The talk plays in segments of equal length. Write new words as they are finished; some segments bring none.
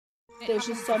There's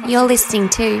just so much. You're listening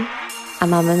to a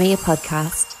Mamamia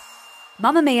podcast.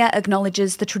 Mamamia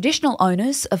acknowledges the traditional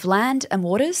owners of land and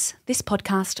waters this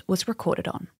podcast was recorded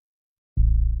on.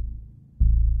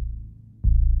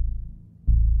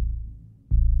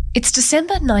 It's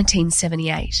December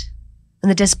 1978, and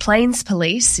the Des Plaines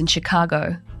police in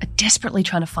Chicago are desperately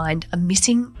trying to find a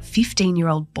missing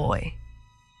 15-year-old boy.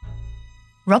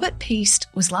 Robert Peast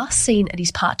was last seen at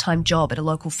his part-time job at a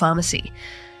local pharmacy,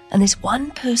 and there's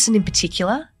one person in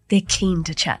particular they're keen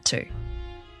to chat to.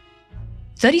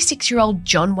 36-year-old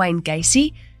John Wayne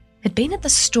Gacy had been at the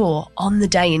store on the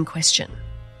day in question.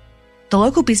 The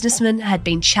local businessman had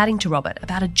been chatting to Robert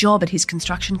about a job at his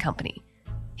construction company.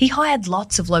 He hired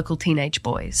lots of local teenage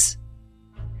boys.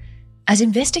 As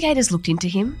investigators looked into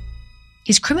him,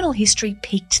 his criminal history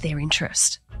piqued their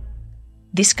interest.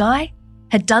 This guy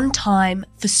had done time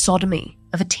for sodomy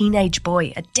of a teenage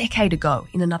boy a decade ago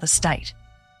in another state.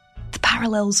 The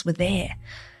parallels were there.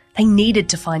 They needed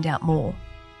to find out more.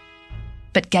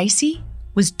 But Gacy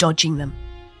was dodging them.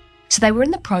 So they were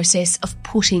in the process of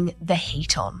putting the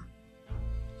heat on.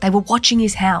 They were watching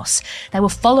his house. They were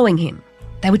following him.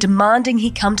 They were demanding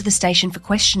he come to the station for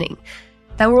questioning.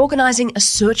 They were organising a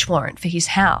search warrant for his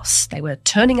house. They were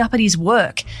turning up at his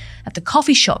work, at the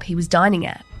coffee shop he was dining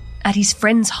at his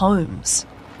friends' homes.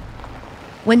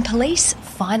 When police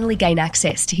finally gain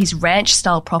access to his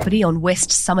ranch-style property on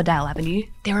West Summerdale Avenue,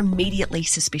 they're immediately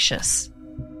suspicious.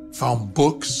 Found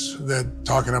books that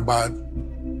talking about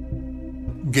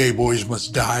Gay Boys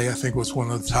Must Die, I think was one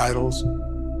of the titles.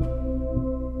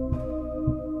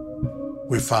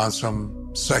 We found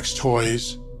some sex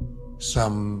toys,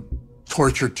 some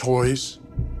torture toys.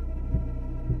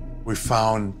 We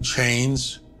found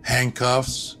chains,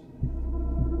 handcuffs,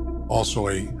 also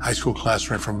a high school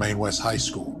classroom from Maine West High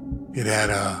School. It had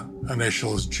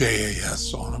initials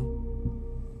JAS on them.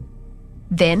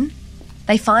 Then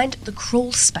they find the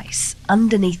crawl space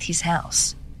underneath his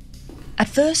house. At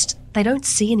first, they don't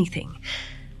see anything,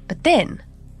 but then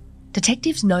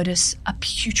detectives notice a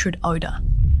putrid odour.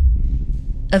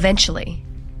 Eventually,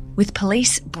 with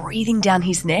police breathing down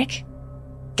his neck,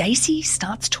 Gacy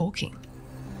starts talking.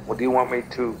 Well, do you want me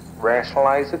to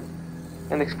rationalize it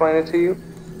and explain it to you?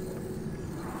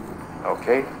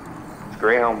 Okay.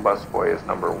 Greyhound busboy is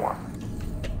number one.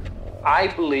 I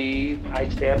believe I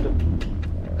stabbed him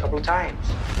a couple of times.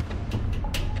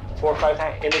 4 or 5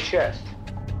 times in the chest.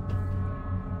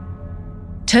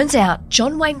 Turns out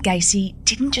John Wayne Gacy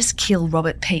didn't just kill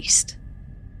Robert Peast.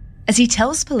 As he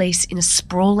tells police in a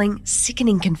sprawling,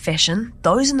 sickening confession,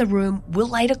 those in the room will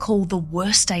later call the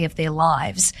worst day of their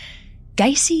lives,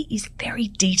 Gacy is very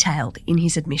detailed in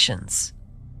his admissions.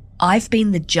 I've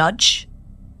been the judge,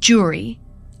 jury,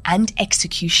 and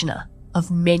executioner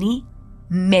of many,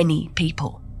 many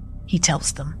people, he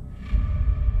tells them.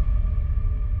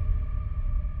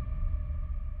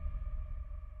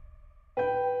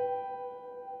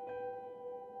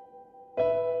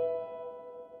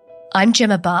 I'm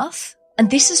Gemma Barth, and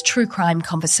this is True Crime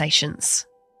Conversations,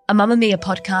 a Mamamia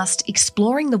podcast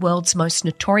exploring the world's most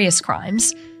notorious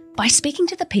crimes by speaking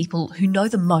to the people who know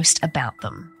the most about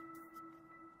them.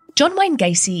 John Wayne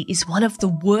Gacy is one of the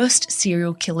worst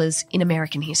serial killers in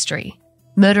American history,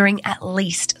 murdering at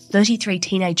least 33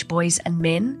 teenage boys and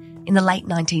men in the late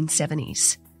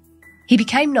 1970s. He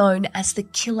became known as the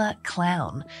Killer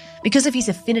Clown because of his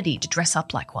affinity to dress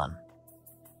up like one.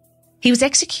 He was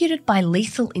executed by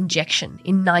lethal injection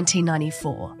in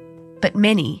 1994, but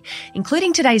many,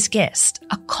 including today's guest,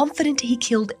 are confident he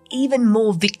killed even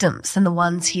more victims than the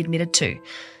ones he admitted to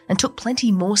and took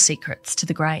plenty more secrets to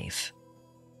the grave.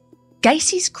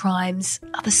 Gacy's crimes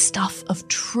are the stuff of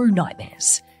true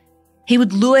nightmares. He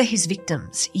would lure his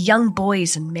victims, young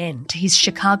boys and men, to his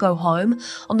Chicago home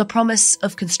on the promise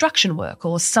of construction work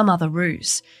or some other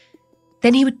ruse.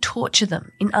 Then he would torture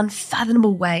them in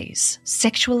unfathomable ways,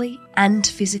 sexually and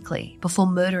physically, before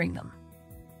murdering them.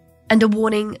 And a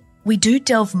warning, we do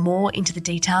delve more into the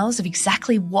details of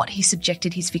exactly what he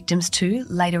subjected his victims to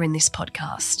later in this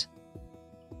podcast.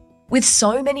 With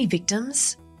so many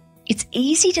victims, it's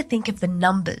easy to think of the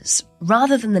numbers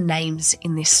rather than the names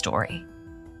in this story.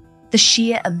 The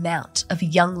sheer amount of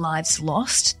young lives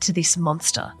lost to this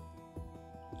monster.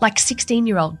 Like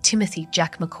 16-year-old Timothy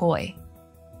Jack McCoy,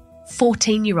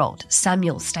 14-year-old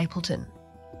Samuel Stapleton,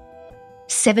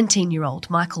 17-year-old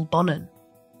Michael Bonin,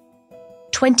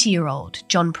 20-year-old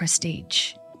John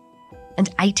Prestige,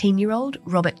 and 18-year-old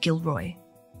Robert Gilroy.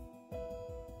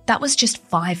 That was just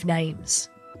 5 names.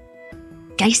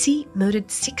 Gacy murdered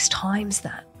 6 times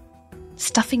that,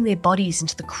 stuffing their bodies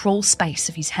into the crawl space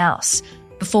of his house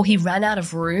before he ran out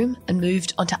of room and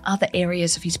moved onto other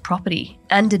areas of his property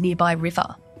and a nearby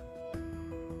river.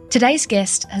 Today's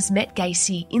guest has met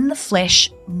Gacy in the flesh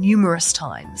numerous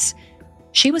times.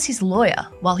 She was his lawyer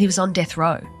while he was on death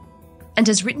row and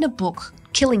has written a book,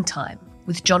 Killing Time,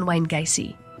 with John Wayne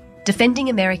Gacy, defending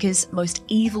America's most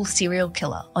evil serial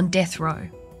killer on death row.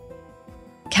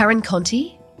 Karen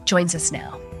Conti joins us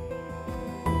now.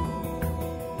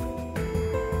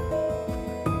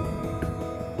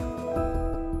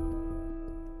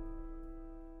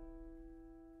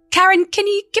 Karen, can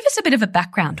you give us a bit of a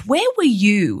background? Where were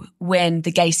you when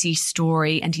the Gacy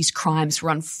story and his crimes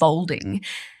were unfolding?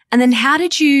 And then how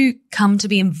did you come to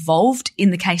be involved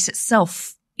in the case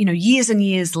itself, years and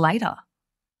years later?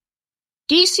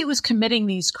 Gacy was committing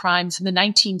these crimes in the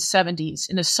 1970s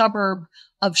in a suburb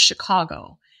of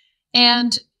Chicago.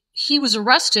 And he was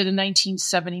arrested in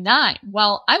 1979.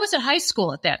 Well, I was in high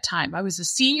school at that time. I was a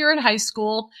senior in high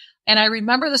school. And I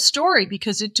remember the story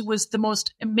because it was the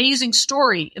most amazing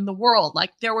story in the world.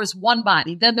 Like, there was one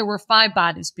body, then there were 5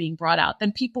 bodies being brought out.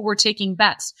 Then people were taking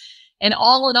bets. And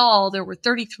all in all, there were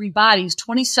 33 bodies,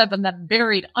 27 that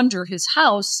buried under his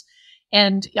house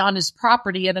and on his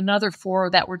property, and another 4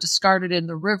 that were discarded in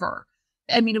the river.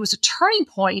 I mean, it was a turning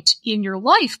point in your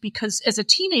life because as a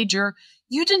teenager,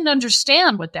 you didn't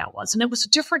understand what that was. And it was a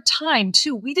different time,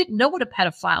 too. We didn't know what a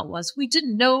pedophile was. We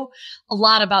didn't know a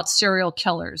lot about serial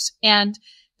killers. And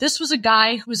this was a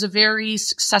guy who was a very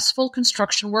successful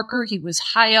construction worker. He was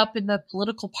high up in the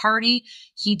political party.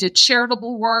 He did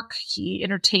charitable work. He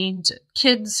entertained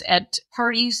kids at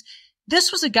parties.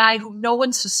 This was a guy who no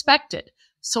one suspected.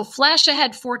 So flash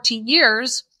ahead 14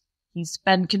 years, he's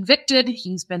been convicted.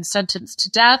 He's been sentenced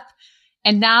to death.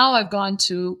 And now I've gone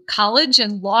to college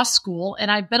and law school,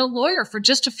 and I've been a lawyer for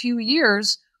just a few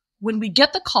years when we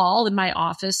get the call in my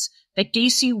office that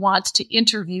Gacy wants to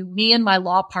interview me and my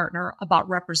law partner about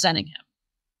representing him.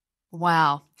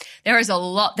 Wow. There is a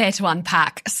lot there to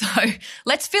unpack. So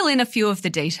let's fill in a few of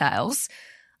the details.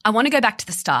 I want to go back to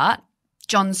the start,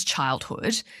 John's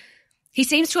childhood. He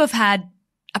seems to have had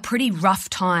a pretty rough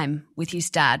time with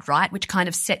his dad, right? Which kind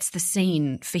of sets the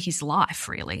scene for his life,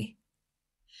 really.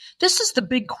 This is the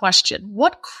big question.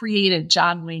 What created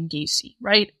John Wayne Gacy,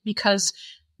 right? Because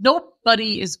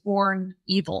nobody is born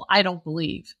evil, I don't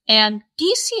believe. And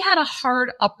Gacy had a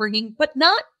hard upbringing, but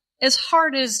not as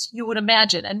hard as you would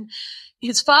imagine. And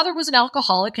his father was an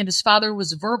alcoholic, and his father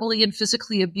was verbally and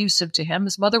physically abusive to him.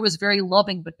 His mother was very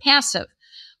loving but passive.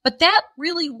 But that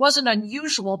really wasn't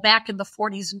unusual back in the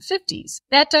 40s and 50s.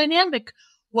 That dynamic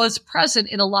was present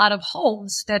in a lot of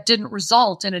homes that didn't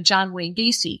result in a John Wayne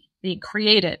Gacy being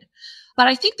created. But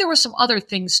I think there were some other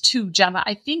things too, Gemma.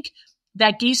 I think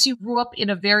that Gacy grew up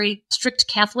in a very strict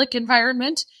Catholic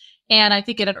environment. And I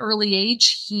think at an early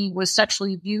age, he was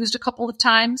sexually abused a couple of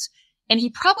times. And he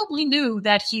probably knew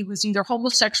that he was either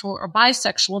homosexual or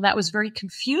bisexual. And that was very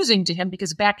confusing to him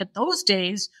because back in those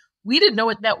days, we didn't know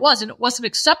what that was. And it wasn't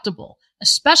acceptable,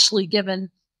 especially given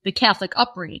the Catholic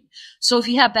upbringing. So if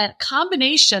you have that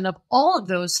combination of all of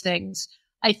those things,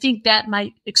 I think that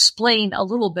might explain a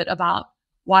little bit about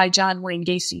why John Wayne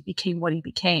Gacy became what he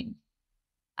became.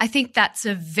 I think that's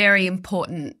a very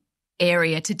important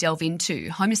area to delve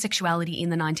into. Homosexuality in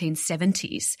the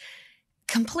 1970s,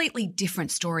 completely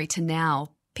different story to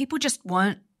now. People just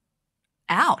weren't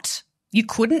out. You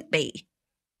couldn't be.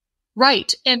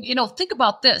 Right. And, think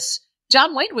about this.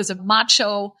 John Wayne was a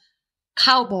macho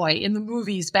cowboy in the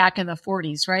movies back in the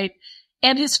 40s, right?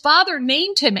 And his father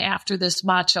named him after this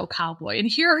macho cowboy. And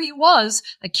here he was,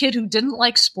 a kid who didn't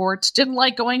like sports, didn't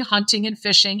like going hunting and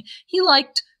fishing. He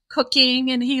liked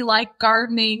cooking and he liked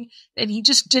gardening, and he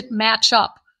just didn't match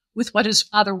up with what his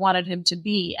father wanted him to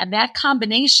be. And that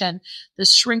combination, the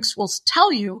shrinks will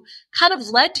tell you, kind of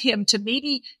led him to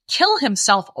maybe kill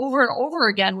himself over and over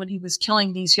again when he was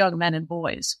killing these young men and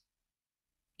boys.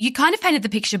 You kind of painted the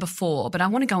picture before, but I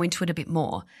want to go into it a bit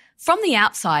more. From the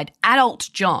outside,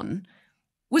 adult John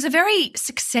was a very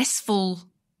successful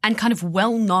and kind of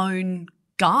well-known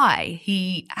guy.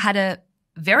 He had a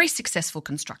very successful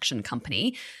construction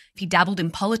company. He dabbled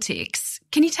in politics.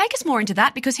 Can you take us more into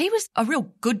that? Because he was a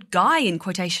real good guy, in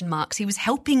quotation marks. He was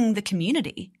helping the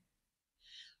community.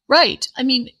 Right. I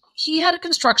mean, he had a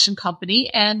construction company,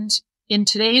 and in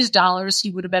today's dollars,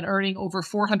 he would have been earning over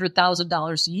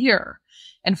 $400,000 a year.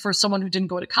 And for someone who didn't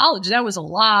go to college, that was a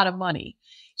lot of money.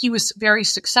 He was very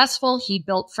successful. He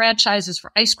built franchises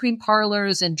for ice cream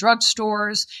parlors and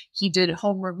drugstores. He did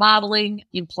home remodeling.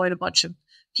 He employed a bunch of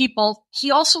people.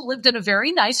 He also lived in a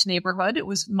very nice neighborhood. It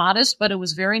was modest, but it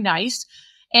was very nice.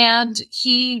 And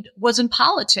he was in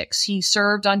politics. He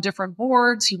served on different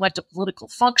boards. He went to political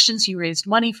functions. He raised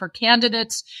money for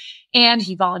candidates. And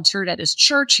he volunteered at his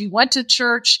church. He went to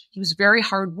church. He was very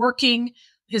hardworking.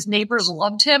 His neighbors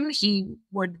loved him. He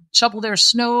would shovel their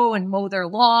snow and mow their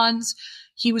lawns.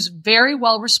 He was very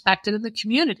well respected in the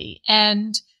community.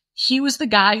 And he was the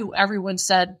guy who everyone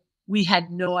said, we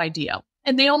had no idea.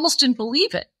 And they almost didn't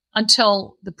believe it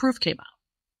until the proof came out.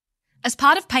 As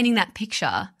part of painting that picture,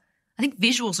 I think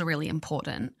visuals are really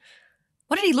important.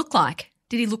 What did he look like?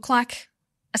 Did he look like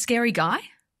a scary guy?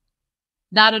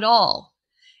 Not at all.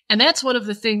 And that's one of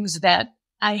the things that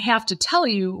I have to tell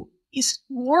you is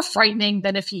more frightening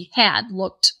than if he had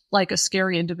looked like a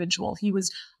scary individual. He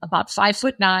was about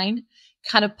 5'9",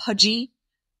 kind of pudgy.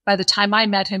 By the time I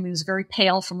met him, he was very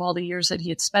pale from all the years that he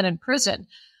had spent in prison.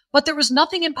 But there was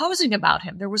nothing imposing about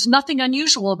him. There was nothing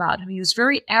unusual about him. He was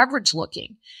very average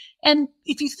looking. And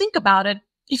if you think about it,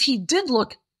 if he did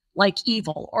look like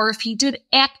evil, or if he did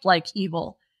act like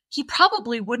evil, he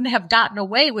probably wouldn't have gotten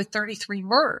away with 33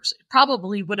 murders. It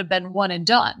probably would have been one and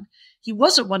done. He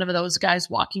wasn't one of those guys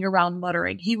walking around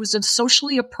muttering. He was a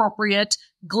socially appropriate,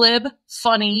 glib,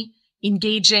 funny,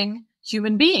 engaging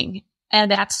human being.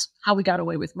 And that's how we got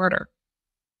away with murder.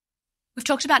 We've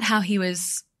talked about how he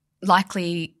was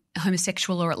likely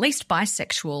homosexual or at least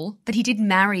bisexual, but he did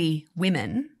marry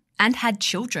women and had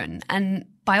children and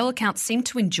by all accounts seemed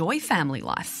to enjoy family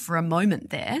life for a moment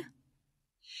there.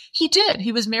 He did.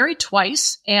 He was married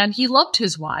twice and he loved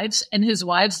his wives and his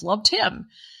wives loved him.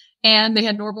 And they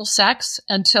had normal sex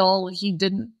until he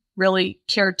didn't really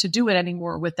care to do it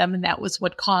anymore with them. And that was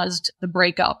what caused the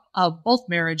breakup of both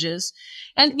marriages.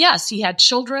 And yes, he had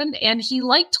children and he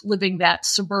liked living that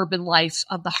suburban life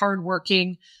of the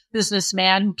hardworking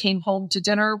businessman who came home to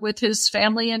dinner with his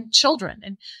family and children.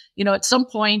 And, at some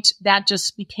point that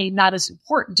just became not as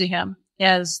important to him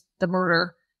as the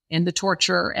murder and the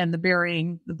torture and the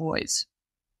burying the boys.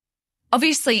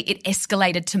 Obviously, it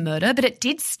escalated to murder, but it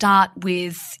did start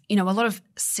with, a lot of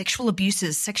sexual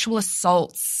abuses, sexual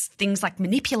assaults, things like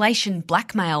manipulation,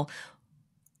 blackmail.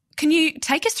 Can you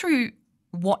take us through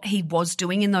what he was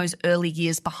doing in those early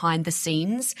years behind the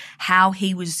scenes, how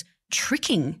he was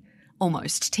tricking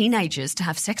almost teenagers to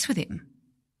have sex with him?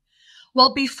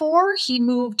 Well, before he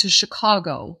moved to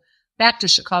Chicago, back to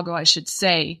Chicago, I should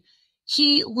say,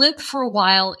 he lived for a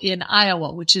while in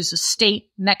Iowa, which is a state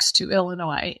next to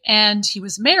Illinois, and he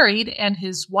was married and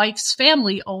his wife's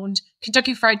family owned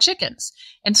Kentucky Fried Chickens.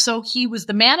 And so he was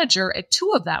the manager at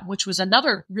two of them, which was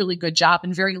another really good job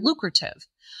and very lucrative.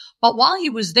 But while he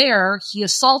was there, he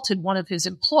assaulted one of his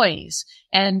employees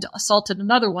and assaulted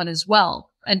another one as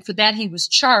well. And for that, he was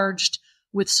charged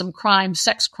with some crimes,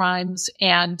 sex crimes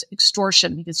and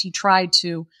extortion, because he tried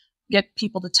to get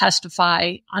people to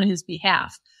testify on his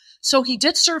behalf. So he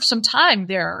did serve some time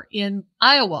there in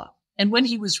Iowa. And when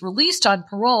he was released on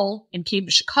parole and came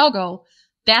to Chicago,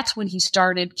 that's when he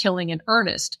started killing in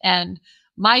earnest. And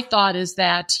my thought is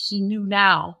that he knew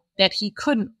now that he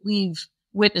couldn't leave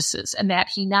witnesses and that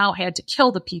he now had to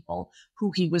kill the people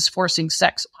who he was forcing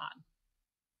sex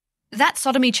upon. That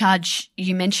sodomy charge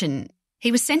you mentioned,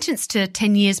 he was sentenced to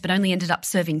 10 years but only ended up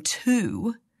serving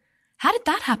 2. How did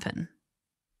that happen?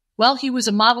 Well, he was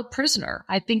a model prisoner.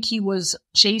 I think he was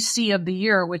JC of the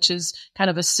Year, which is kind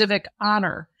of a civic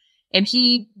honor. And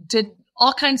he did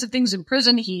all kinds of things in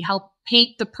prison. He helped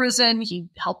paint the prison. He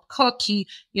helped cook. He,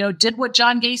 did what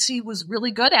John Gacy was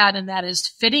really good at, and that is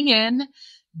fitting in,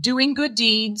 doing good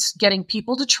deeds, getting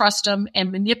people to trust him,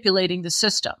 and manipulating the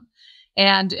system.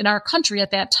 And in our country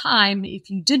at that time, if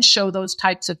you did show those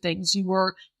types of things, you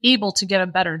were able to get a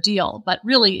better deal. But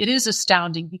really, it is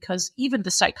astounding because even the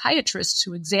psychiatrists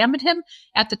who examined him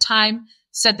at the time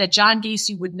said that John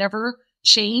Gacy would never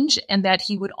change and that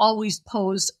he would always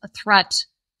pose a threat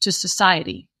to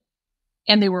society.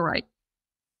 And they were right.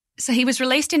 So he was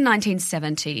released in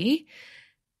 1970.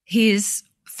 His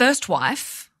first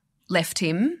wife left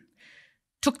him,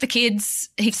 took the kids.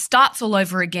 He starts all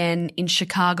over again in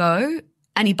Chicago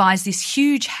and he buys this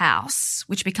huge house,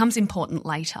 which becomes important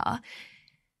later.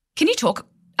 Can you talk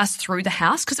us through the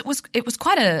house? Because it was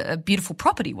quite a beautiful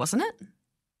property, wasn't it?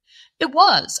 It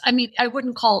was. I mean, I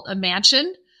wouldn't call it a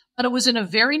mansion, but it was in a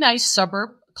very nice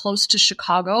suburb close to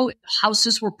Chicago.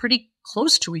 Houses were pretty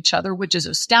close to each other, which is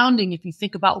astounding if you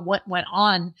think about what went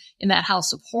on in that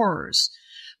house of horrors.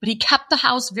 But he kept the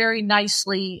house very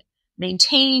nicely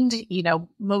maintained,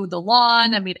 mowed the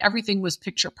lawn. I mean, everything was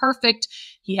picture perfect.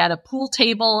 He had a pool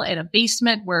table and a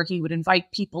basement where he would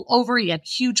invite people over. He had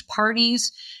huge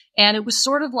parties, and it was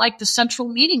sort of like the central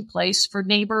meeting place for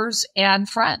neighbors and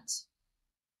friends.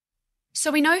 So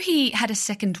we know he had a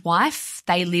second wife.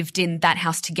 They lived in that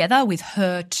house together with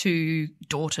her 2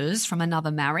 daughters from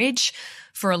another marriage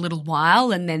for a little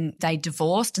while, and then they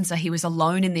divorced, and so he was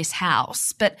alone in this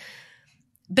house. But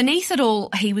beneath it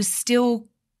all, he was still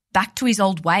back to his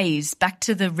old ways, back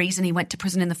to the reason he went to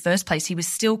prison in the first place. He was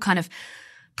still kind of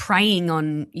preying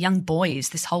on young boys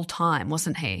this whole time,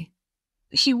 wasn't he?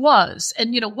 He was.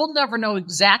 And, we'll never know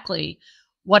exactly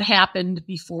what happened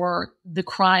before the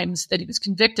crimes that he was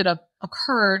convicted of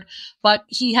occurred, but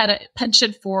he had a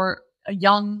penchant for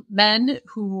young men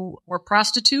who were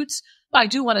prostitutes. I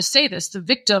do want to say this. The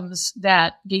victims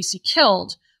that Gacy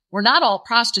killed were not all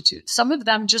prostitutes. Some of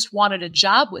them just wanted a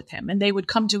job with him, and they would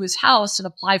come to his house and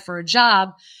apply for a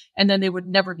job, and then they would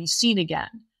never be seen again.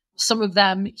 Some of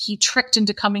them he tricked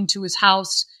into coming to his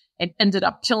house and ended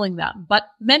up killing them. But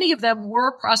many of them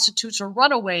were prostitutes or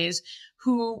runaways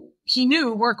who he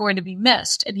knew weren't going to be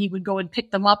missed. And he would go and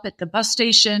pick them up at the bus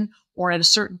station or at a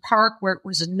certain park where it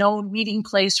was a known meeting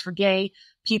place for gay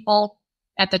people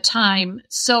at the time.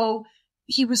 So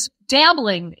he was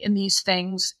dabbling in these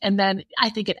things. And then I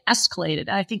think it escalated.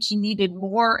 I think he needed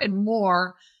more and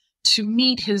more to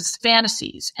meet his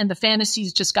fantasies. And the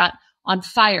fantasies just got on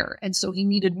fire. And so he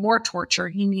needed more torture.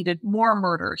 He needed more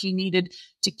murder. He needed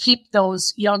to keep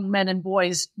those young men and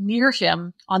boys near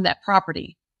him on that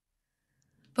property.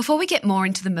 Before we get more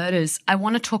into the murders, I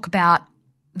want to talk about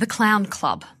the clown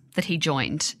club that he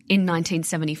joined in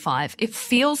 1975. It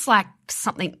feels like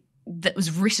something that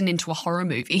was written into a horror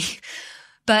movie.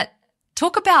 But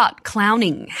talk about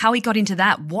clowning, how he got into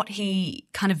that, what he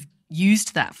kind of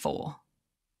used that for.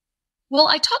 Well,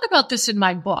 I talk about this in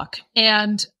my book,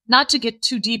 and not to get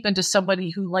too deep into somebody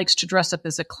who likes to dress up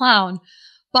as a clown,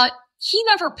 but he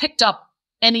never picked up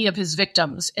any of his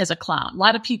victims as a clown. A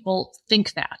lot of people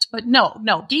think that, but no,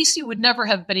 Gacy would never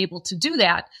have been able to do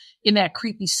that in that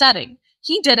creepy setting.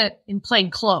 He did it in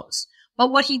plain clothes.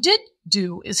 But what he did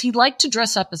do is he liked to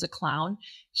dress up as a clown.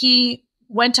 He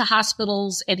went to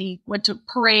hospitals and he went to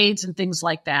parades and things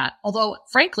like that. Although,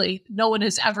 frankly, no one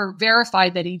has ever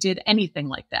verified that he did anything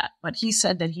like that. But he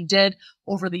said that he did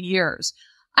over the years.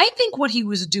 I think what he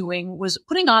was doing was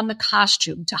putting on the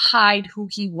costume to hide who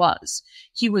he was.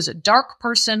 He was a dark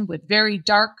person with very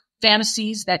dark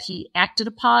fantasies that he acted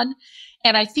upon.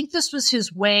 And I think this was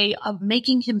his way of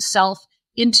making himself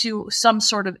into some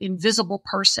sort of invisible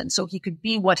person so he could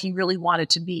be what he really wanted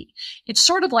to be. It's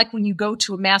sort of like when you go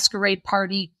to a masquerade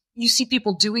party, you see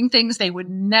people doing things they would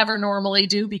never normally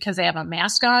do because they have a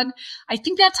mask on. I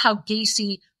think that's how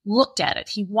Gacy looked at it.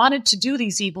 He wanted to do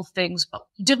these evil things, but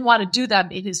he didn't want to do them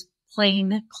in his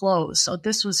plain clothes. So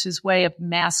this was his way of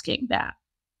masking that.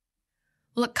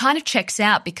 Well, it kind of checks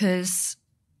out because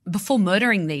before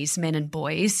murdering these men and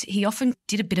boys, he often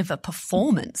did a bit of a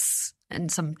performance and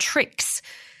some tricks.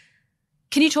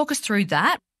 Can you talk us through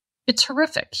that? It's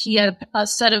horrific. He had a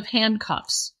set of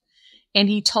handcuffs and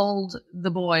he told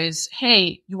the boys,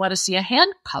 hey, you want to see a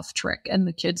handcuff trick? And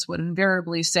the kids would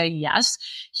invariably say yes.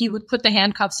 He would put the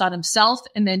handcuffs on himself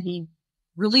and then he'd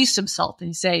release himself and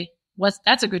he'd say, well,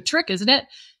 that's a good trick, isn't it?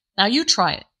 Now you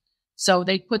try it. So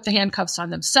they put the handcuffs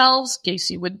on themselves.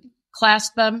 Gacy would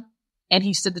clasp them. And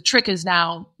he said, the trick is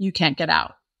now you can't get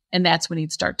out. And that's when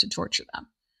he'd start to torture them.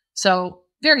 So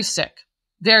very sick,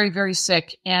 very, very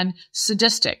sick and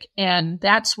sadistic. And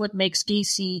that's what makes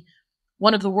Gacy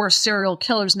one of the worst serial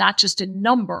killers, not just in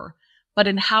number, but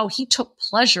in how he took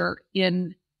pleasure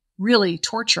in really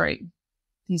torturing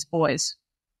these boys.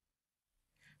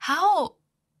 How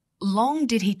long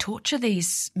did he torture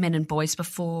these men and boys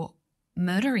before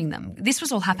murdering them? This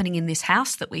was all happening in this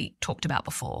house that we talked about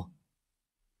before.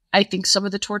 I think some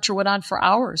of the torture went on for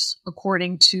hours,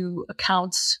 according to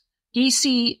accounts.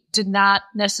 Gacy did not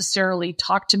necessarily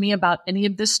talk to me about any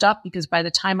of this stuff because by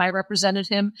the time I represented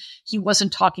him, he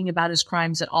wasn't talking about his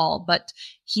crimes at all. But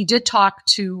he did talk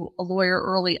to a lawyer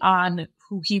early on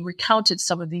who he recounted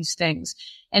some of these things.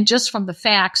 And just from the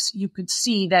facts, you could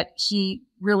see that he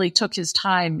really took his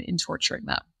time in torturing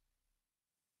them.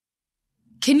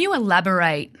 Can you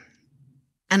elaborate?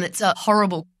 And it's a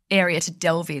horrible area to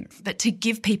delve in, but to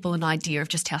give people an idea of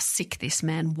just how sick this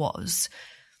man was.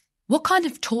 What kind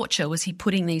of torture was he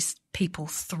putting these people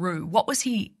through? What was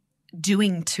he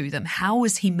doing to them? How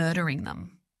was he murdering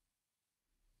them?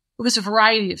 It was a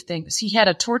variety of things. He had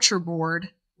a torture board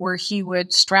where he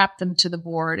would strap them to the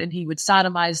board and he would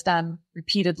sodomize them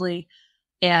repeatedly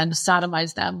and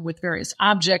sodomize them with various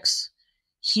objects.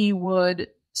 He would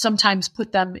sometimes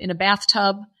put them in a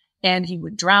bathtub and he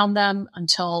would drown them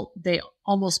until they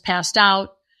almost passed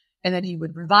out. And then he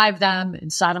would revive them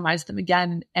and sodomize them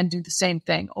again and do the same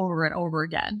thing over and over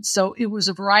again. So it was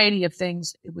a variety of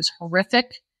things. It was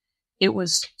horrific. It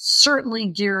was certainly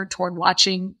geared toward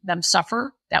watching them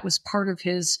suffer. That was part of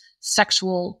his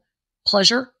sexual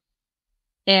pleasure.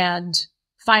 And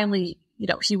finally,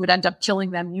 he would end up killing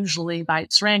them usually by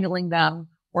strangling them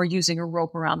or using a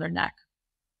rope around their neck.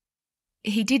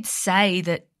 He did say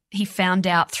that he found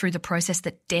out through the process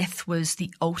that death was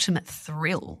the ultimate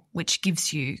thrill, which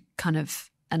gives you kind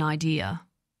of an idea.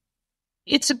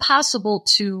 It's impossible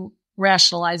to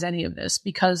rationalize any of this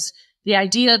because the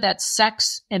idea that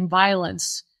sex and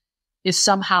violence is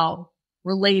somehow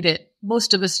related,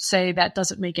 most of us say that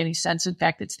doesn't make any sense. In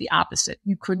fact, it's the opposite.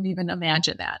 You couldn't even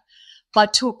imagine that.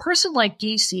 But to a person like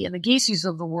Gacy and the Gacys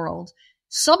of the world,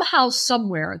 somehow,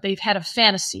 somewhere, they've had a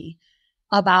fantasy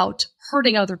about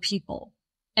hurting other people.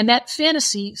 And that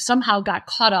fantasy somehow got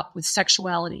caught up with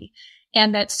sexuality.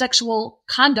 And that sexual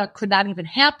conduct could not even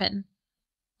happen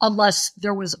unless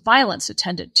there was violence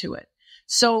attendant to it.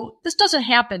 So this doesn't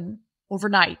happen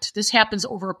overnight. This happens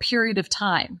over a period of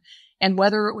time. And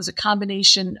whether it was a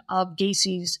combination of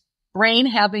Gacy's brain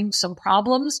having some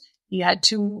problems, he had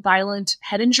 2 violent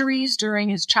head injuries during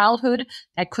his childhood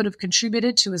that could have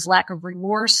contributed to his lack of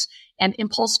remorse and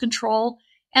impulse control.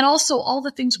 And also all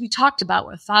the things we talked about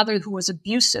with a father who was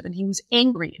abusive and he was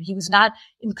angry and he was not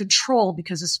in control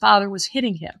because his father was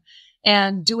hitting him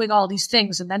and doing all these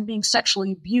things and then being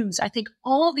sexually abused. I think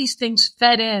all of these things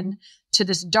fed in to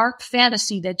this dark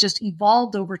fantasy that just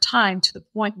evolved over time to the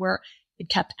point where it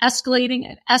kept escalating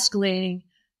and escalating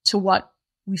to what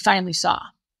we finally saw.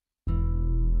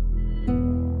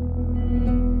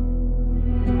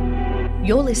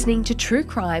 You're listening to True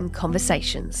Crime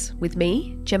Conversations with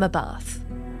me, Gemma Barth.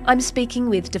 I'm speaking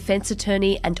with defence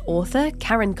attorney and author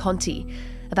Karen Conti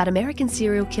about American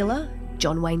serial killer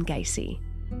John Wayne Gacy.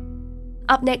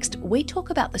 Up next, we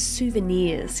talk about the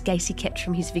souvenirs Gacy kept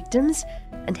from his victims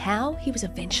and how he was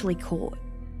eventually caught.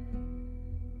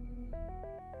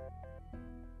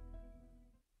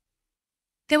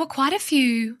 There were quite a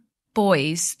few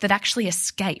boys that actually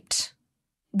escaped.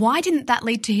 Why didn't that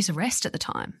lead to his arrest at the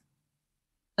time?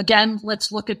 Again,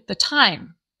 let's look at the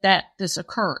time that this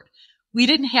occurred. We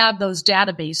didn't have those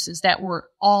databases that were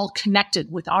all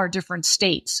connected with our different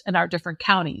states and our different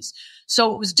counties.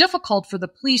 So it was difficult for the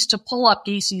police to pull up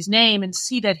Gacy's name and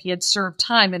see that he had served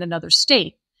time in another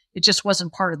state. It just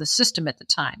wasn't part of the system at the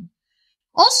time.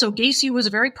 Also, Gacy was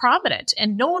very prominent,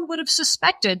 and no one would have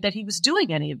suspected that he was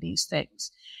doing any of these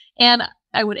things. And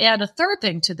I would add a third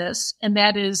thing to this, and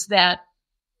that is that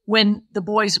when the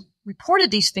boys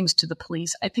reported these things to the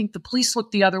police, I think the police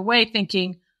looked the other way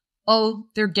thinking, oh,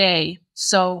 they're gay,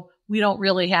 so we don't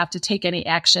really have to take any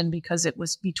action because it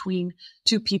was between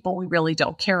 2 people we really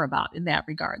don't care about in that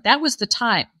regard. That was the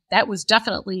time. That was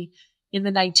definitely in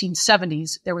the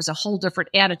 1970s. There was a whole different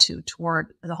attitude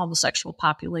toward the homosexual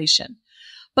population.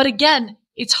 But again,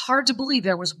 it's hard to believe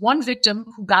there was one victim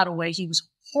who got away. He was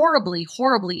horribly,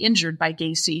 horribly injured by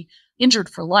Gacy, injured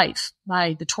for life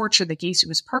by the torture that Gacy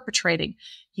was perpetrating.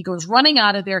 He goes running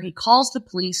out of there. He calls the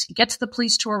police. He gets the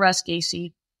police to arrest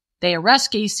Gacy. They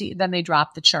arrest Gacy, then they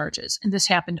drop the charges. And this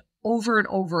happened over and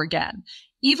over again.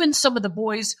 Even some of the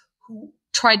boys who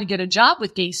tried to get a job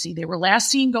with Gacy, they were last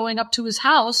seen going up to his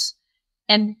house,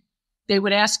 and they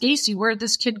would ask Gacy, where'd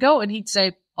this kid go? And he'd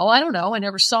say, oh, I don't know. I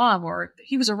never saw him, or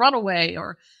he was a runaway.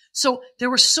 Or so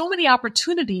there were so many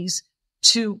opportunities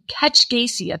to catch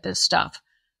Gacy at this stuff,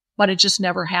 but it just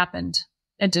never happened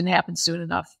and didn't happen soon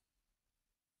enough.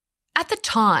 At the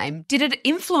time, did it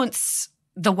influence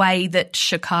the way that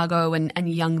Chicago and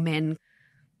young men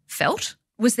felt?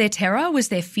 Was there terror? Was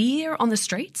there fear on the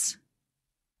streets?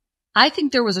 I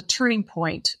think there was a turning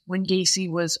point when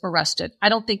Gacy was arrested. I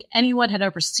don't think anyone had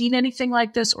ever seen anything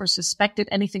like this or suspected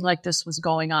anything like this was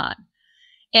going on.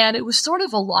 And it was sort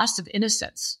of a loss of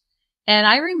innocence. And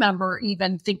I remember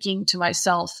even thinking to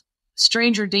myself,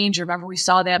 stranger danger. Remember, we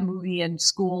saw that movie in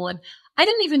school, and I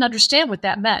didn't even understand what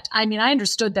that meant. I mean, I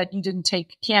understood that you didn't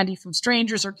take candy from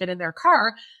strangers or get in their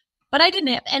car, but I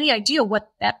didn't have any idea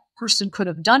what that person could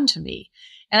have done to me.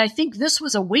 And I think this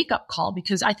was a wake-up call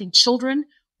because I think children,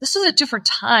 this is a different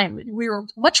time. We were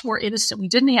much more innocent. We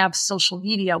didn't have social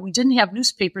media. We didn't have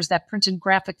newspapers that printed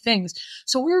graphic things.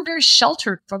 So we were very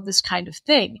sheltered from this kind of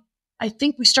thing. I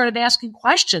think we started asking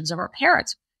questions of our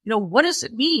parents. You know, what does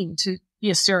it mean to be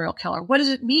a serial killer? What does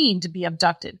it mean to be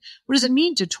abducted? What does it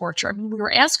mean to torture? I mean, we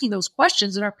were asking those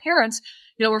questions, and our parents,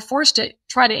 were forced to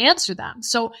try to answer them.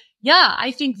 So yeah,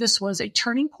 I think this was a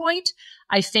turning point.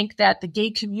 I think that the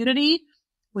gay community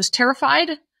was terrified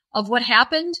of what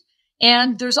happened.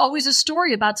 And there's always a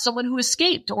story about someone who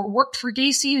escaped or worked for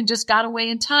Gacy and just got away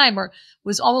in time, or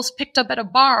was almost picked up at a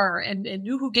bar and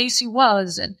knew who Gacy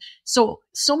was. And so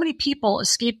many people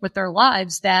escaped with their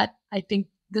lives that I think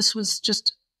this was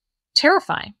just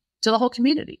terrifying to the whole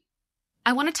community.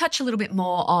 I want to touch a little bit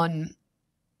more on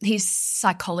his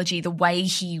psychology, the way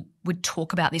he would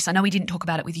talk about this. I know he didn't talk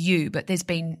about it with you, but there's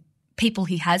been people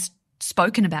he has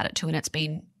spoken about it to, and it's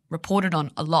been reported on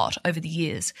a lot over the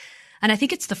years. And I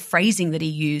think it's the phrasing that he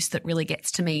used that really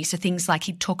gets to me. So things like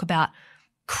he'd talk about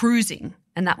cruising,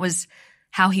 and that was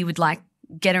how he would like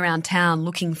get around town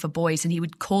looking for boys, and he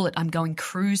would call it, I'm going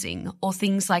cruising. Or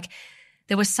things like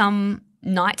there were some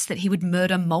nights that he would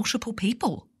murder multiple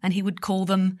people and he would call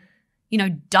them, you know,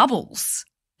 doubles.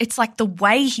 It's like the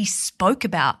way he spoke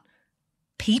about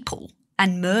people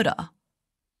and murder.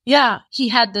 Yeah, he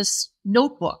had this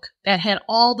notebook that had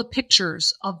all the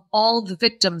pictures of all the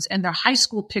victims and their high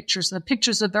school pictures and the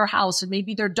pictures of their house and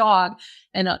maybe their dog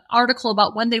and an article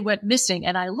about when they went missing.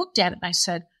 And I looked at it and I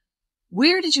said,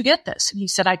 where did you get this? And he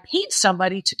said, I paid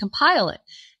somebody to compile it.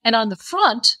 And on the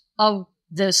front of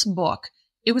this book,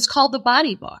 it was called the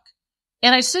Body Book.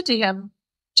 And I said to him,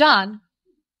 John,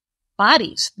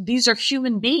 bodies, these are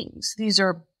human beings. These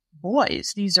are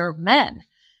boys. These are men.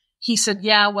 He said,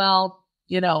 yeah, well,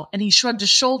 you know, and he shrugged his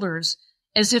shoulders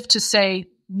as if to say,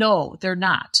 no, they're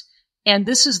not. And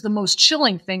this is the most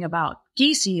chilling thing about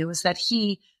Gacy, was that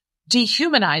he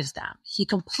dehumanized them. He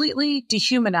completely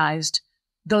dehumanized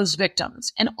those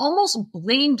victims and almost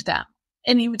blamed them.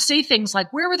 And he would say things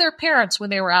like, where were their parents when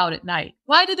they were out at night?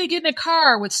 Why did they get in a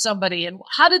car with somebody? And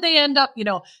how did they end up, you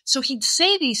know? So he'd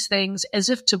say these things as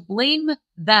if to blame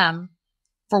them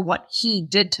for what he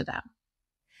did to them.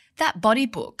 That body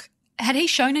book, had he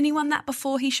shown anyone that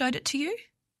before he showed it to you?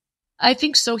 I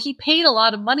think so. He paid a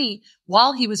lot of money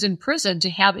while he was in prison to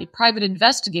have a private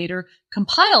investigator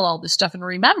compile all this stuff. And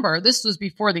remember, this was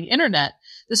before the internet.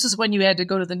 This is when you had to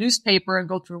go to the newspaper and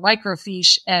go through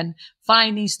microfiche and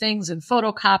find these things and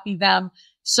photocopy them.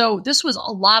 So this was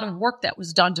a lot of work that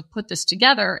was done to put this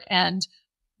together. And,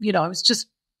 you know, I was just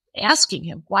asking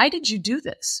him, why did you do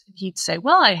this? And he'd say,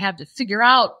 well, I had to figure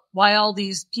out why all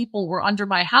these people were under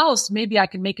my house. Maybe I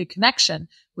can make a connection,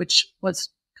 which was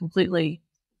completely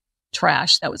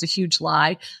trash. That was a huge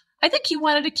lie. I think he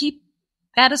wanted to keep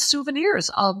that as souvenirs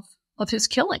of his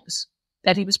killings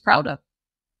that he was proud of.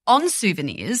 On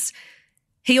souvenirs,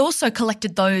 he also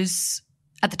collected those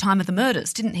at the time of the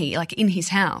murders, didn't he? Like in his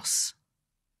house.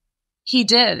 He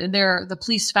did. And there, the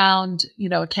police found, you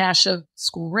know, a cache of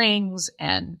school rings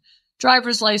and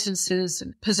driver's licenses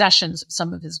and possessions of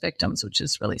some of his victims, which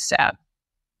is really sad.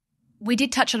 We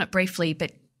did touch on it briefly,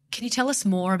 but can you tell us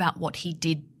more about what he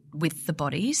did with the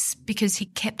bodies? Because he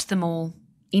kept them all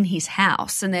in his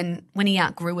house, and then when he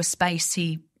outgrew a space,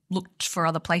 he looked for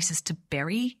other places to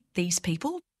bury these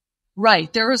people.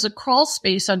 Right. There was a crawl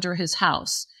space under his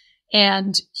house,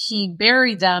 and he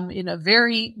buried them in a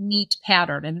very neat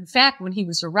pattern. And in fact, when he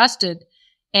was arrested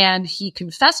and he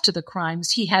confessed to the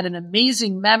crimes, he had an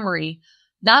amazing memory,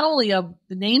 not only of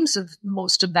the names of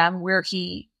most of them, where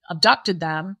he abducted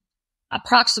them,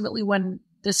 approximately when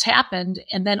this happened,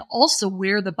 and then also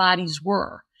where the bodies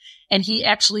were. And he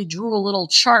actually drew a little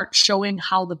chart showing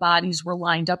how the bodies were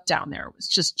lined up down there. It was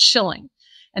just chilling.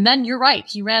 And then you're right,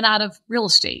 he ran out of real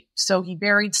estate. So he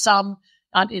buried some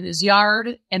in his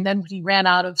yard. And then when he ran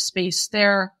out of space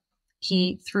there,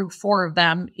 he threw 4 of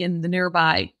them in the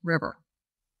nearby river.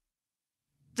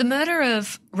 The murder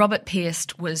of Robert Pierce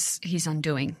was his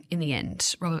undoing in the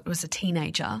end. Robert was a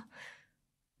teenager.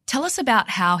 Tell us about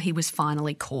how he was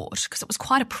finally caught, because it was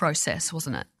quite a process,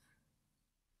 wasn't it?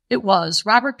 It was.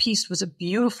 Robert Pierce was a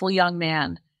beautiful young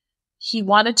man. He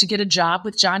wanted to get a job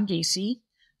with John Gacy,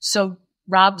 so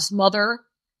Rob's mother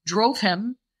drove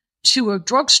him to a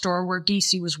drugstore where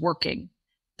Gacy was working.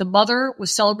 The mother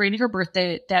was celebrating her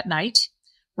birthday that night.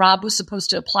 Rob was supposed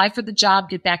to apply for the job,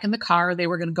 get back in the car. They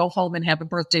were going to go home and have a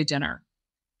birthday dinner.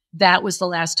 That was the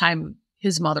last time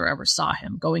his mother ever saw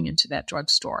him going into that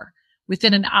drugstore.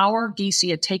 Within an hour, Gacy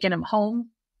had taken him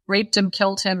home, raped him,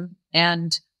 killed him,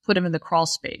 and put him in the crawl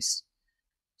space.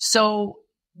 So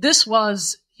this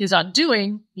was his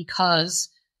undoing because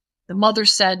the mother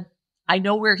said, I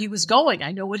know where he was going.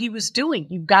 I know what he was doing.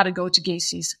 You've got to go to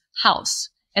Gacy's house.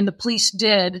 And the police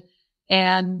did,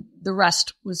 and the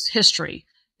rest was history.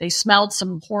 They smelled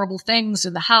some horrible things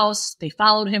in the house. They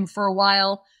followed him for a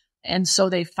while, and so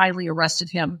they finally arrested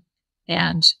him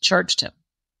and charged him.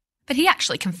 But he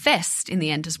actually confessed in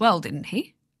the end as well, didn't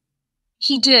he?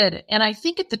 He did. And I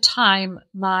think at the time,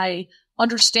 my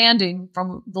understanding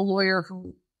from the lawyer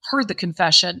who heard the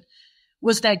confession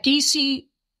was that Gacy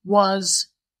was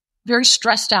very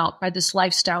stressed out by this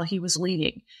lifestyle he was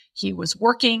leading. He was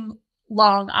working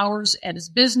long hours at his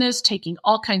business, taking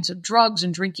all kinds of drugs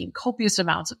and drinking copious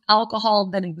amounts of alcohol.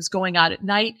 Then he was going out at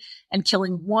night and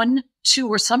killing 1, 2,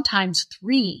 or sometimes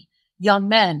 3 young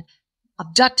men,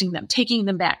 abducting them, taking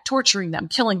them back, torturing them,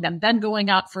 killing them, then going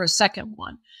out for a second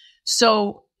one.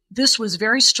 So this was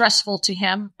very stressful to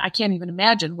him. I can't even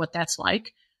imagine what that's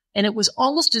like. And it was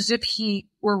almost as if he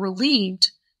were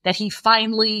relieved that he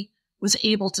finally was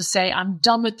able to say, I'm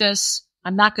done with this.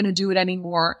 I'm not going to do it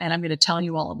anymore, and I'm going to tell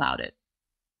you all about it.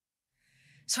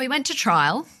 So he went to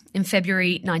trial in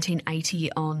February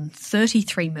 1980 on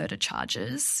 33 murder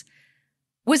charges.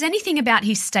 Was anything about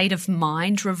his state of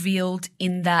mind revealed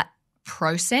in that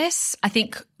process? I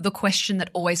think the question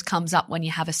that always comes up when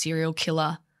you have a serial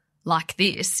killer like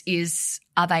this is,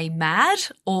 are they mad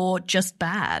or just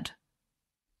bad?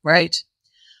 Right.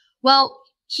 Well,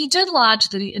 he did lodge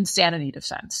the insanity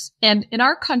defense. And in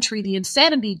our country, the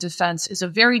insanity defense is a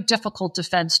very difficult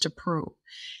defense to prove.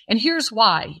 And here's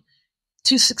why.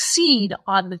 To succeed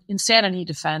on the insanity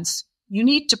defense, you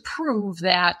need to prove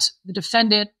that the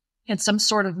defendant had some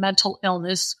sort of mental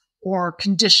illness or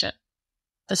condition.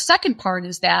 The second part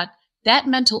is that that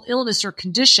mental illness or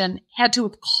condition had to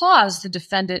have caused the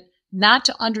defendant not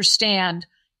to understand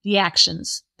the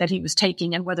actions that he was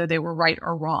taking and whether they were right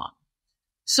or wrong.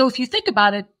 So if you think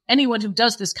about it, anyone who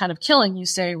does this kind of killing, you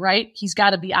say, right, he's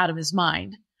got to be out of his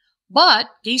mind. But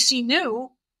Gacy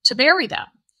knew to bury them.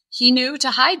 He knew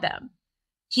to hide them.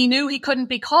 He knew he couldn't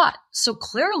be caught. So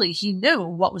clearly he knew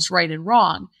what was right and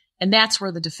wrong. And that's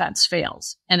where the defense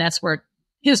fails. And that's where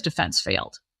his defense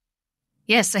failed.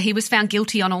 Yes, so he was found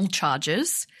guilty on all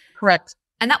charges. Correct.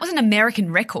 And that was an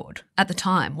American record at the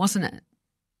time, wasn't it?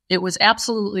 It was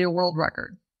absolutely a world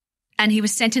record. And he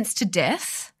was sentenced to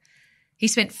death. He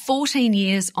spent 14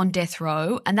 years on death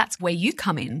row, and that's where you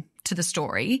come in to the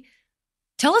story.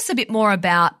 Tell us a bit more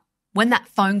about when that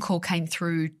phone call came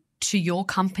through to your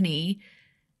company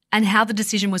and how the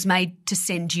decision was made to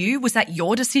send you. Was that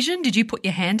your decision? Did you put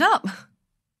your hand up?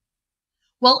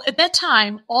 Well, at that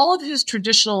time, all of his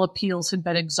traditional appeals had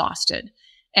been exhausted.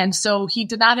 And so he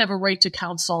did not have a right to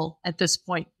counsel at this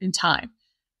point in time.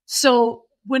 So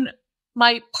when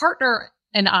my partner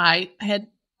and I had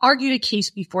argued a case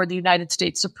before the United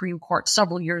States Supreme Court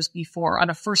several years before on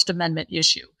a First Amendment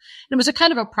issue, and it was a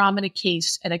kind of a prominent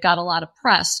case and it got a lot of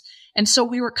press. And so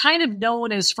we were kind of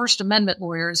known as First Amendment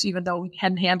lawyers, even though we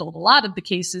hadn't handled a lot of the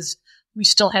cases, we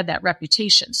still had that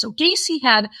reputation. So Gacy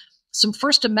had some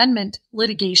First Amendment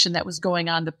litigation that was going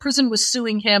on. The prison was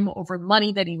suing him over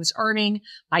money that he was earning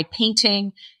by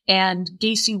painting, and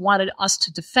Gacy wanted us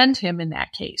to defend him in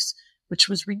that case, which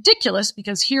was ridiculous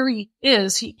because here he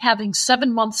is, having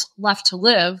 7 months left to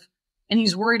live, and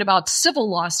he's worried about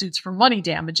civil lawsuits for money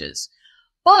damages.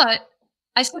 But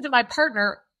I said to my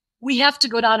partner, we have to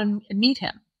go down and meet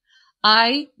him.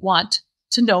 I want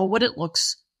to know what it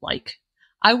looks like.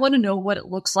 I want to know what it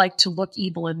looks like to look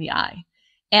evil in the eye.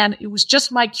 And it was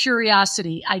just my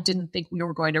curiosity. I didn't think we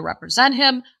were going to represent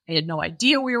him. I had no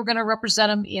idea we were going to represent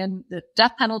him in the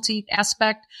death penalty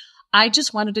aspect. I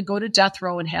just wanted to go to death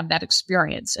row and have that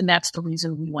experience. And that's the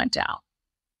reason we went down.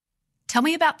 Tell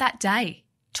me about that day.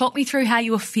 Talk me through how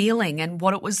you were feeling and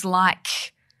what it was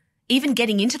like even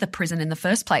getting into the prison in the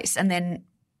first place and then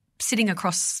sitting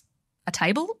across a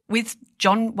table with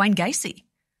Wayne Gacy.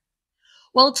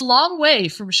 Well, it's a long way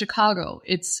from Chicago.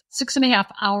 It's 6.5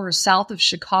 hours south of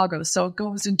Chicago. So it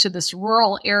goes into this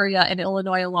rural area in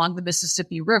Illinois along the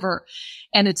Mississippi River.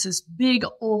 And it's this big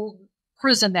old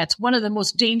prison that's one of the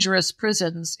most dangerous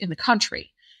prisons in the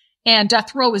country. And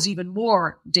death row is even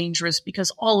more dangerous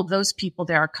because all of those people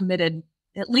there committed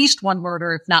at least one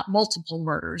murder, if not multiple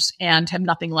murders, and have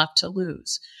nothing left to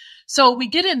lose. So we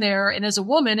get in there, and as a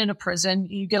woman in a prison,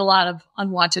 you get a lot of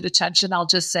unwanted attention, I'll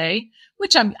just say,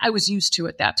 which I was used to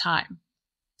at that time.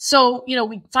 So,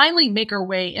 we finally make our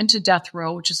way into death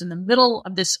row, which is in the middle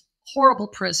of this horrible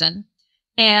prison.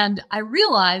 And I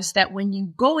realized that when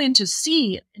you go in to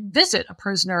see and visit a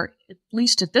prisoner, at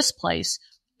least at this place,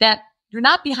 that you're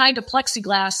not behind a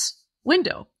plexiglass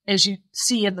window, as you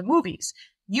see in the movies.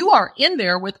 You are in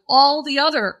there with all the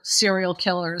other serial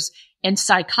killers and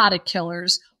psychotic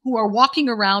killers who are walking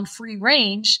around free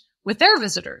range with their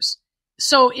visitors.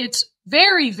 So it's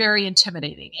very, very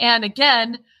intimidating. And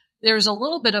again, there's a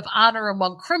little bit of honor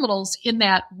among criminals in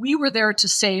that we were there to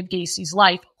save Gacy's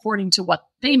life, according to what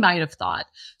they might have thought.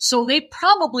 So they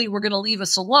probably were going to leave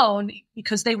us alone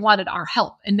because they wanted our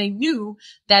help. And they knew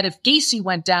that if Gacy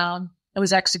went down and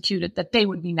was executed, that they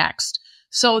would be next.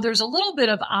 So there's a little bit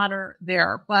of honor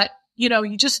there. But,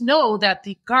 you just know that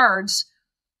the guards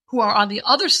who are on the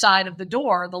other side of the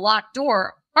door, the locked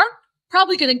door, aren't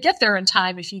probably going to get there in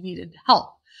time if you needed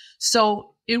help.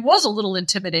 So it was a little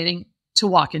intimidating to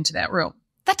walk into that room.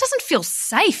 That doesn't feel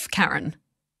safe, Karen.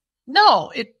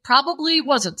 No, it probably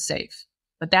wasn't safe,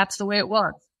 but that's the way it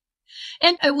was.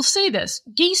 And I will say this,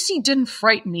 Gacy didn't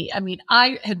frighten me. I mean,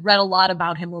 I had read a lot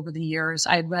about him over the years.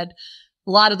 I had read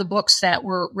a lot of the books that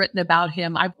were written about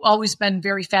him. I've always been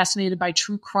very fascinated by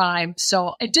true crime.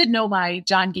 So I did know my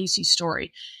John Gacy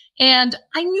story. And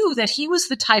I knew that he was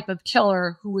the type of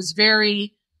killer who was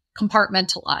very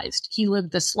compartmentalized. He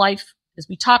lived this life, as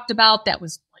we talked about, that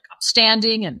was like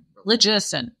upstanding and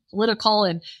religious and political.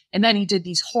 And then he did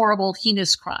these horrible,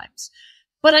 heinous crimes.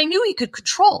 But I knew he could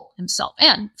control himself.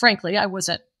 And frankly, I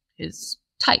wasn't his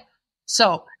type.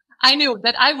 So I knew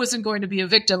that I wasn't going to be a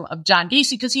victim of John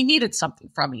Gacy because he needed something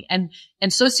from me. And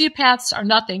sociopaths are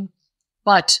nothing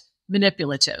but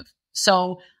manipulative.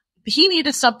 So he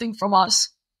needed something from us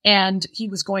and he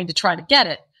was going to try to get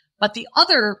it. But the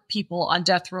other people on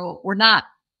death row were not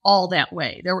all that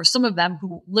way. There were some of them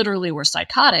who literally were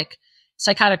psychotic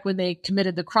when they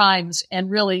committed the crimes and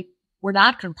really were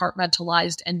not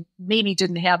compartmentalized and maybe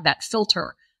didn't have that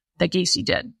filter that Gacy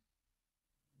did.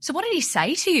 So what did he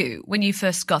say to you when you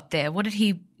first got there? What did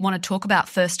he want to talk about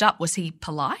first up? Was he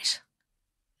polite?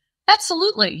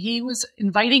 Absolutely. He was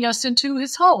inviting us into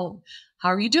his home. How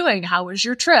are you doing? How was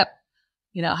your trip?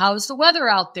 How's the weather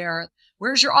out there?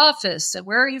 Where's your office? And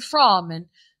where are you from? And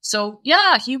so,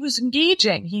 yeah, he was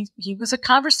engaging. He was a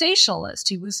conversationalist.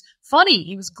 He was funny.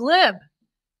 He was glib.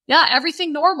 Yeah,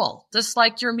 everything normal, just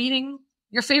like you're meeting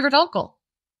your favorite uncle.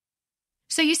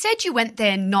 So you said you went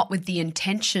there not with the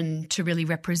intention to really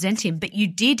represent him, but you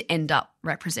did end up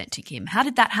representing him. How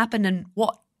did that happen and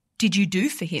what did you do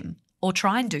for him or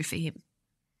try and do for him?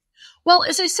 Well,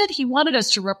 as I said, he wanted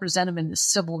us to represent him in this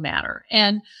civil matter.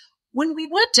 And when we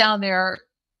went down there,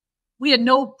 we had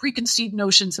no preconceived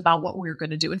notions about what we were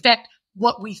going to do. In fact,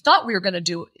 what we thought we were going to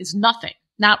do is nothing,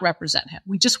 not represent him.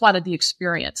 We just wanted the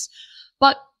experience.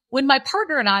 But when my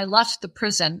partner and I left the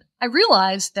prison, I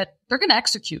realized that they're going to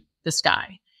execute this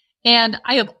guy. And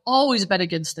I have always been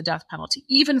against the death penalty.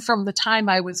 Even from the time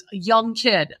I was a young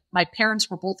kid, my parents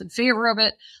were both in favor of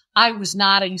it. I was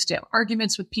not. I used to have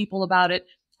arguments with people about it.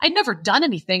 I'd never done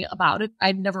anything about it.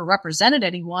 I'd never represented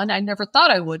anyone. I never thought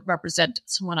I would represent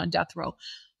someone on death row.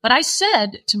 But I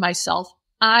said to myself,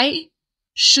 I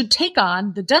should take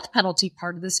on the death penalty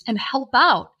part of this and help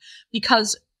out,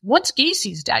 because once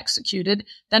Gacy's executed,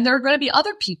 then there are going to be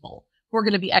other people who are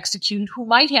going to be executed who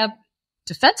might have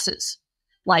defenses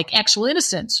like actual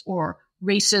innocence or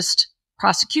racist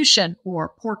prosecution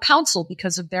or poor counsel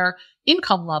because of their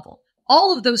income level.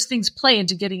 All of those things play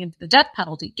into getting into the death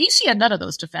penalty. Gacy had none of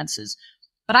those defenses.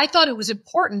 But I thought it was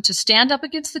important to stand up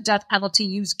against the death penalty,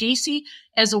 use Gacy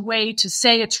as a way to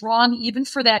say it's wrong even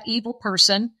for that evil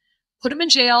person, put him in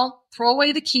jail, throw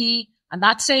away the key. I'm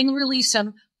not saying release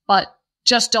him, but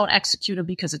just don't execute him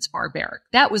because it's barbaric.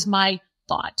 That was my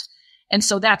thought. And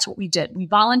so that's what we did. We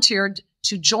volunteered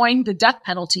to join the death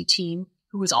penalty team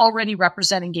who was already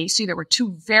representing Gacy. There were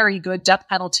 2 very good death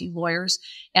penalty lawyers,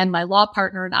 and my law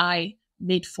partner and I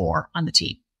made 4 on the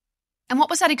team. And what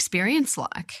was that experience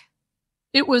like?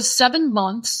 It was 7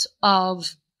 months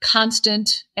of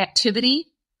constant activity,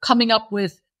 coming up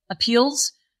with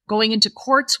appeals, going into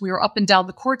courts. We were up and down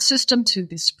the court system to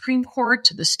the Supreme Court,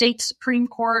 to the state Supreme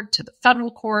Court, to the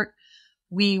federal court.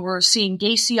 We were seeing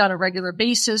Gacy on a regular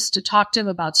basis to talk to him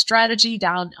about strategy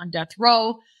down on death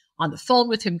row, on the phone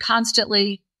with him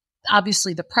constantly.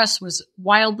 Obviously, the press was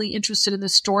wildly interested in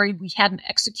this story. We hadn't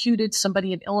executed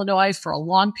somebody in Illinois for a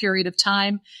long period of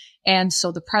time. And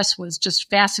so the press was just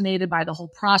fascinated by the whole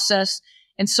process.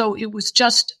 And so it was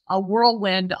just a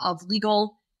whirlwind of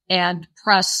legal and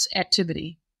press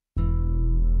activity.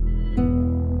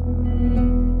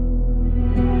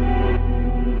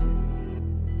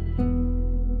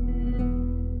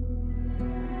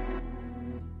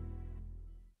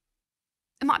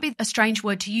 It might be a strange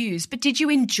word to use, but did you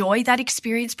enjoy that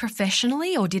experience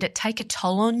professionally, or did it take a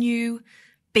toll on you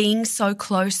being so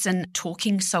close and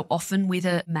talking so often with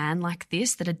a man like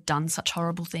this that had done such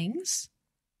horrible things?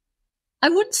 I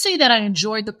wouldn't say that I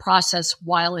enjoyed the process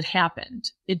while it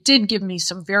happened. It did give me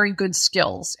some very good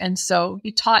skills. And so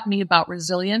it taught me about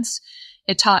resilience.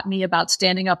 It taught me about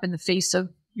standing up in the face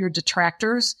of your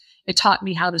detractors. It taught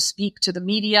me how to speak to the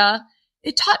media.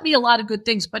 It taught me a lot of good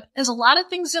things. But as a lot of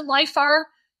things in life are,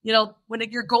 when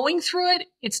you're going through it,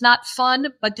 it's not fun.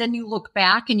 But then you look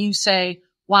back and you say,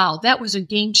 wow, that was a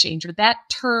game changer. That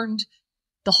turned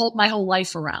my whole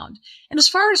life around. And as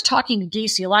far as talking to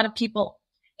Gacy, a lot of people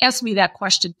ask me that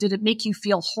question. Did it make you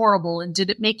feel horrible? And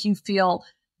did it make you feel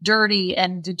dirty?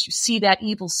 And did you see that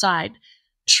evil side?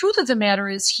 Truth of the matter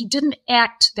is, he didn't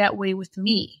act that way with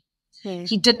me.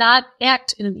 He did not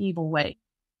act in an evil way.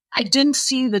 I didn't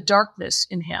see the darkness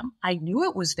in him. I knew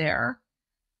it was there,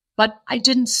 but I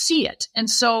didn't see it. And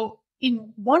so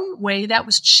in one way that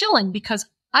was chilling, because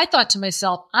I thought to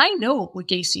myself, I know what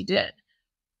Gacy did,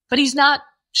 but he's not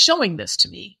showing this to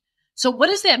me. So what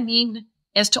does that mean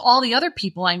as to all the other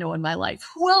people I know in my life?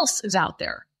 Who else is out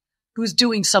there? who's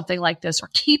doing something like this or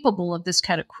capable of this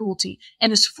kind of cruelty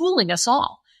and is fooling us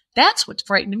all. That's what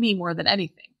frightened me more than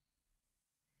anything.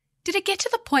 Did it get to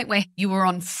the point where you were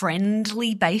on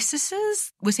friendly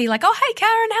bases? Was he like, oh, hey,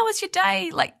 Karen, how was your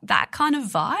day? Like that kind of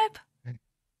vibe?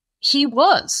 He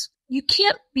was. You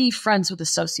can't be friends with a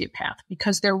sociopath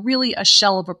because they're really a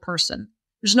shell of a person.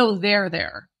 There's no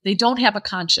there. They don't have a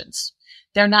conscience.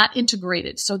 They're not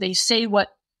integrated. So they say what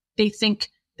they think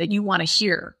that you want to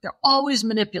hear. They're always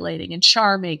manipulating and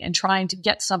charming and trying to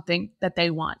get something that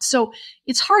they want. So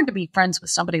it's hard to be friends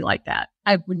with somebody like that.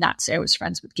 I would not say I was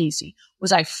friends with Gacy.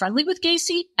 Was I friendly with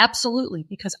Gacy? Absolutely,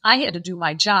 because I had to do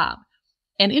my job.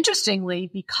 And interestingly,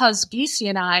 because Gacy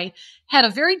and I had a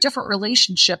very different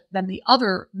relationship than the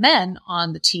other men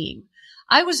on the team,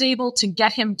 I was able to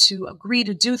get him to agree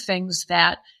to do things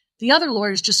that the other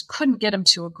lawyers just couldn't get him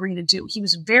to agree to do. He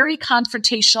was very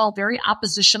confrontational, very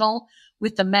oppositional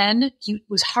with the men. It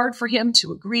was hard for him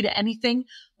to agree to anything,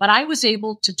 but I was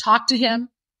able to talk to him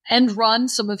and run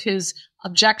some of his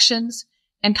objections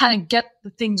and kind of get the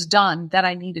things done that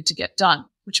I needed to get done,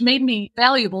 which made me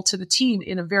valuable to the team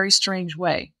in a very strange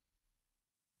way.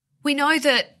 We know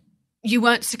that you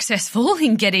weren't successful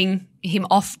in getting him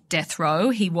off death row.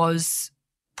 He was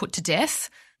put to death.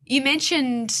 You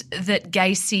mentioned that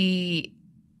Gacy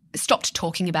stopped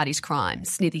talking about his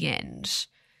crimes near the end.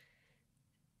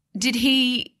 Did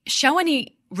he show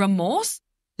any remorse?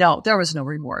 No, there was no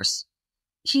remorse.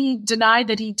 He denied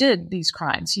that he did these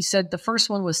crimes. He said the first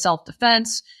one was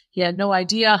self-defense. He had no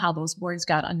idea how those boys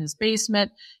got in his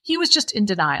basement. He was just in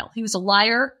denial. He was a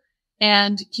liar,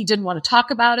 and he didn't want to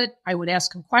talk about it. I would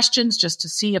ask him questions just to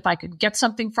see if I could get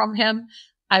something from him.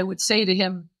 I would say to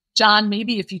him, John,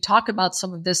 maybe if you talk about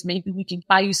some of this, maybe we can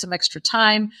buy you some extra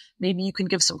time. Maybe you can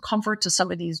give some comfort to some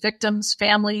of these victims'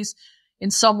 families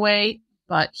in some way.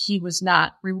 But he was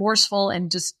not remorseful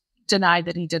and just denied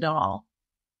that he did it all.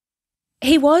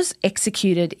 He was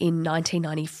executed in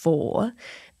 1994,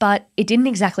 but it didn't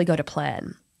exactly go to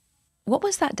plan. What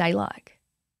was that day like?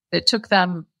 It took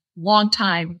them a long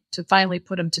time to finally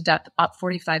put him to death, about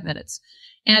 45 minutes.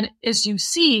 And as you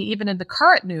see, even in the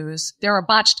current news, there are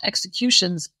botched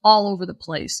executions all over the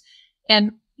place.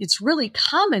 And it's really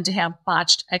common to have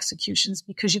botched executions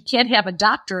because you can't have a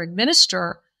doctor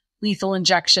administer lethal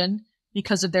injection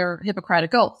because of their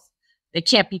Hippocratic oath. They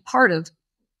can't be part of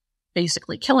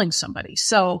basically killing somebody.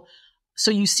 So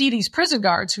you see these prison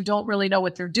guards who don't really know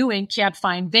what they're doing, can't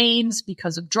find veins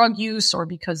because of drug use or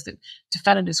because the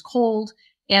defendant is cold,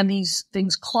 and these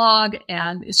things clog,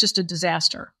 and it's just a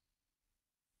disaster.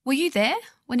 Were you there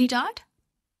when he died?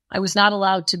 I was not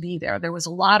allowed to be there. There was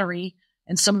a lottery,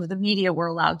 and some of the media were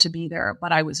allowed to be there,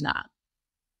 but I was not.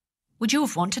 Would you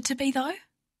have wanted to be, though?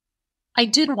 I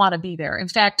did want to be there. In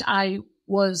fact, I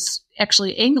was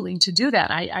actually angling to do that.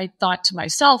 I thought to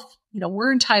myself,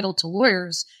 we're entitled to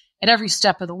lawyers at every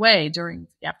step of the way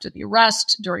after the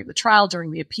arrest, during the trial,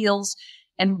 during the appeals.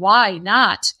 And why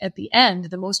not at the end,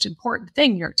 the most important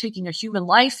thing, you're taking a human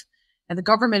life and the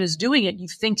government is doing it. You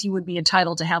think you would be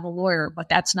entitled to have a lawyer, but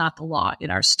that's not the law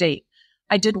in our state.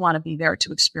 I did want to be there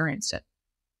to experience it.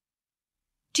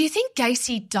 Do you think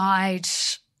Gacy died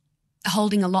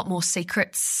holding a lot more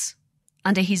secrets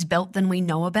under his belt than we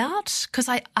know about? Because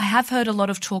I have heard a lot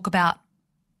of talk about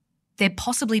there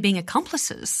possibly being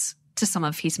accomplices to some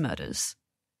of his murders.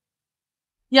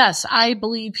 Yes, I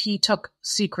believe he took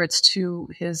secrets to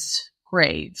his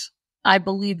grave. I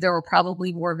believe there were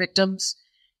probably more victims,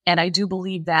 and I do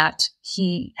believe that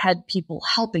he had people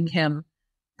helping him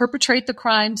perpetrate the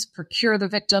crimes, procure the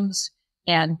victims,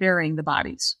 and burying the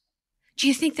bodies. Do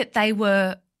you think that they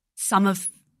were some of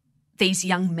these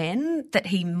young men that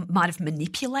he might have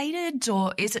manipulated,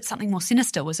 or is it something more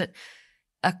sinister? Was it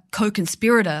a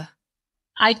co-conspirator?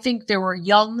 I think there were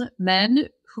young men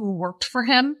who worked for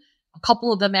him. A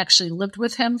couple of them actually lived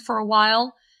with him for a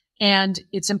while. And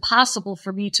it's impossible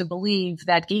for me to believe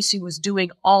that Gacy was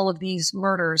doing all of these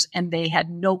murders and they had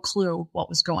no clue what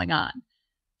was going on.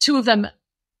 Two of them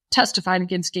testified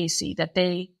against Gacy that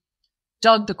they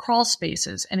dug the crawl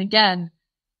spaces. And again,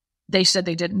 they said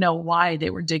they didn't know why they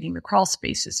were digging the crawl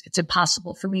spaces. It's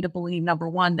impossible for me to believe, number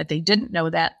one, that they didn't know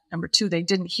that. Number two, they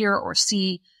didn't hear or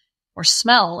see or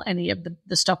smell any of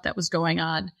the stuff that was going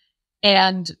on.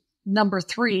 And number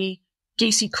three,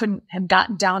 Gacy couldn't have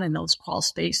gotten down in those crawl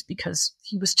spaces because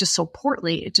he was just so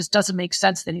portly. It just doesn't make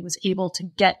sense that he was able to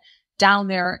get down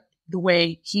there the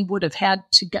way he would have had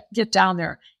to get down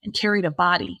there and carried a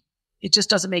body. It just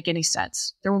doesn't make any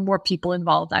sense. There were more people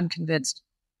involved, I'm convinced.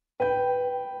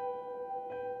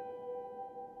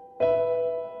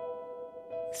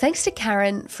 Thanks to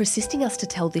Karen for assisting us to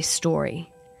tell this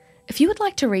story. If you would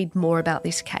like to read more about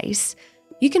this case,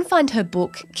 You can find her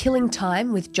book, Killing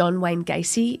Time with John Wayne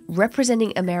Gacy,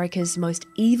 representing America's most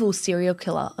evil serial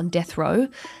killer on death row,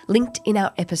 linked in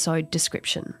our episode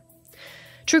description.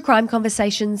 True Crime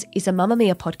Conversations is a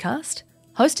Mamamia podcast,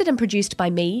 hosted and produced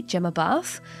by me, Gemma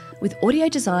Barth, with audio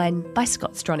design by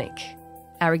Scott Stronach.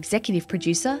 Our executive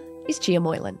producer is Gia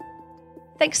Moylan.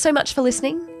 Thanks so much for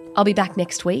listening. I'll be back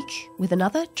next week with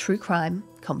another True Crime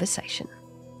Conversation.